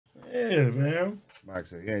Yeah, man. Mike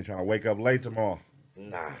said he ain't trying to wake up late tomorrow.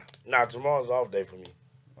 Nah, tomorrow's off day for me.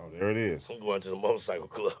 Oh, there it is. I'm going to the motorcycle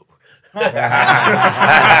club. They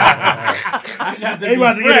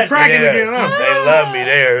about to get it cracking again, huh? They love me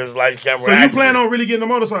there. It's like camera. So you plan on really getting a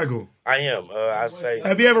motorcycle? I am. I say.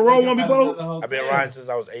 Have you ever rode one before? I've been riding since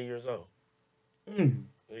I was 8 years old. Mm.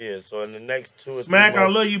 Yeah, so in the next 2 or 3 Smac, I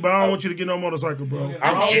months, love you, but I don't want you to get no motorcycle, bro.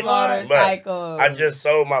 I hate motorcycles. I just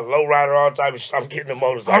sold my lowrider, all type of shit. I'm getting a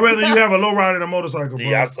motorcycle. I'd rather you have a lowrider than a motorcycle, bro.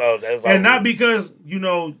 Yeah, I sold that. And not because, you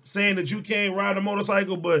know, saying that you can't ride a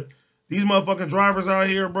motorcycle, but these motherfucking drivers out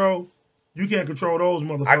here, bro, you can't control those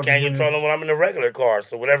motherfuckers. I can't control them when I'm in a regular car,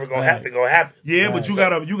 so whatever gonna happen, gonna happen. Yeah, but you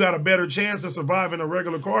got a better chance of surviving a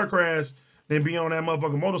regular car crash than being on that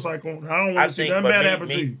motherfucking motorcycle. I don't want to see nothing bad happen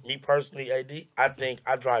to you. Me personally, AD, I think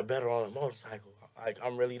I drive better on a motorcycle. Like,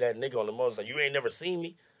 I'm really that nigga on the motorcycle. You ain't never seen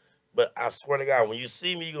me, but I swear to God, when you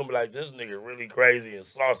see me, you gonna be like, this nigga really crazy and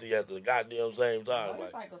saucy at the goddamn same time.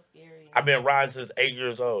 Motorcycle's scary. I've been riding since 8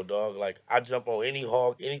 years old, dog. Like, I jump on any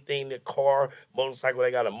hog, anything, that car, motorcycle,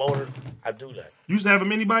 they got a motor, I do that. You used to have a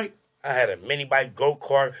mini bike? I had a mini bike,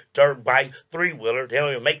 go-kart, dirt bike, 3-wheeler. They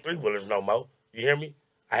don't even make 3-wheelers no more. You hear me?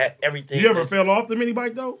 I had everything. You ever fell off the mini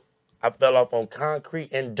bike, though? I fell off on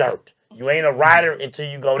concrete and dirt. You ain't a rider until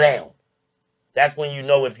you go down. That's when you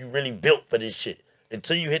know if you really built for this shit.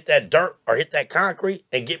 Until you hit that dirt or hit that concrete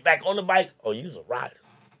and get back on the bike, oh, you's a rider.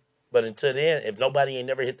 But until then, if nobody ain't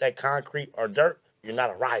never hit that concrete or dirt, you're not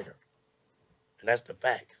a rider. And that's the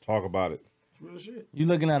facts. Talk about it. It's real shit. You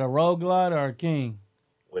looking at a Road Glide or a King?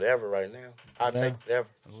 Whatever right now. I'll take whatever.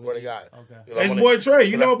 I swear to God. Okay. Hey, boy Trey,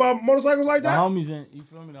 you know about motorcycles like that? The homies, you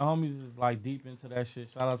feel me? The homies is like deep into that shit.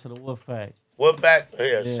 Shout out to the Wolfpack. Wolfpack?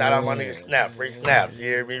 Yeah, shout out my nigga Snap. Free Snaps. You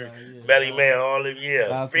hear me? Belly Man, all of you.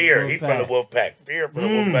 Fear. He from the Wolfpack. Fear from the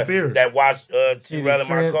Wolfpack. Fear. That watched T-Rail in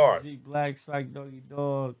my car. G Black, Psych, Doggy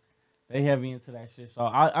Dog. They heavy into that shit. So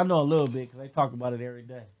I know a little bit because they talk about it every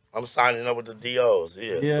day. I'm signing up with the DOs.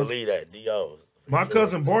 Yeah. Believe that. DOs. My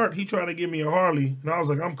cousin Bart, he tried to give me a Harley, and I was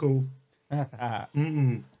like, I'm cool.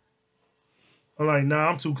 I'm like, nah,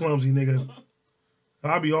 I'm too clumsy, nigga.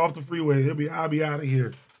 I'll be off the freeway. I'll be out of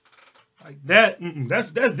here. Like that,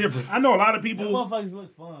 that's different. I know a lot of people. Motherfuckers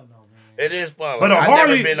look fun though, man. It is fun. But like, a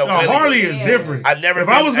Harley is different. I never. If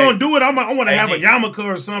I was gonna do it, I want to have a Yarmouth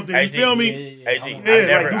or something. You feel me? AD.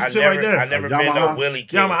 I never been no Willie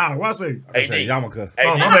kid. Yamaha. What I say? AD. Yarmouth.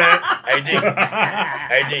 Oh my bad.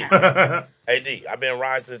 AD. I've been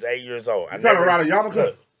riding since 8 years old. You trying to ride a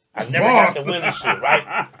Yarmouth? I never got the Willie shit,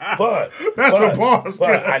 right? But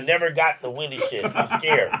I never got the Willie shit. I'm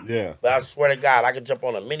scared. Yeah. But I swear to God, I could jump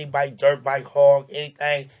on a mini bike, dirt bike, hog,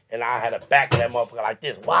 anything, and I had a back of that motherfucker like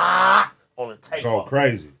this. Wah! On the table. Going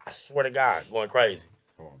crazy. I swear to God, going crazy.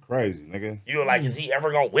 Going crazy, nigga. You were like, is he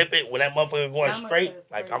ever gonna whip it when that motherfucker going straight?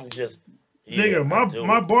 Like, I'm just. Nigga,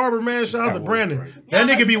 my barber, man, shout out to Brandon. That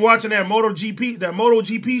nigga be watching that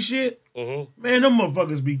MotoGP shit. Man, them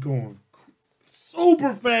motherfuckers be going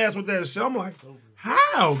super fast with that shit. I'm like,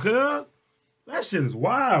 how, cuz? That shit is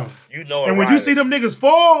wild. You know, and when you see them niggas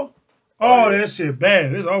fall, that shit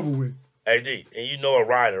bad. It's over with. AD, and you know a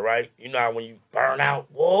rider, right? You know how when you burn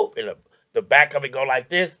out, whoop, and the back of it go like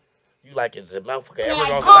this, you like, is the motherfucker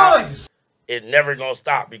ever gonna stop? It never gonna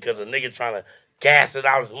stop because a nigga trying to gas it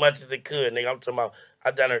out as much as it could. Nigga, I'm talking about,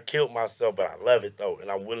 I done killed myself, but I love it though,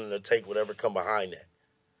 and I'm willing to take whatever come behind that.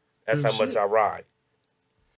 That's how much I ride.